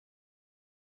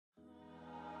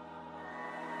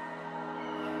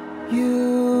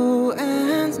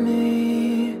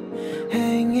me,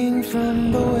 hanging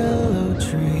from the willow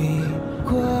tree,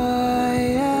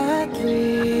 quietly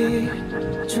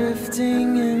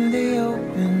drifting in the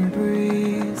open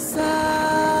breeze.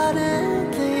 Suddenly,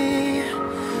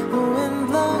 the wind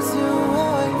blows you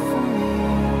away from me.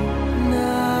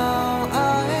 Now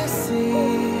I see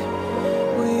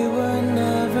we were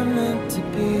never meant to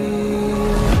be.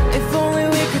 If only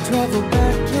we could travel back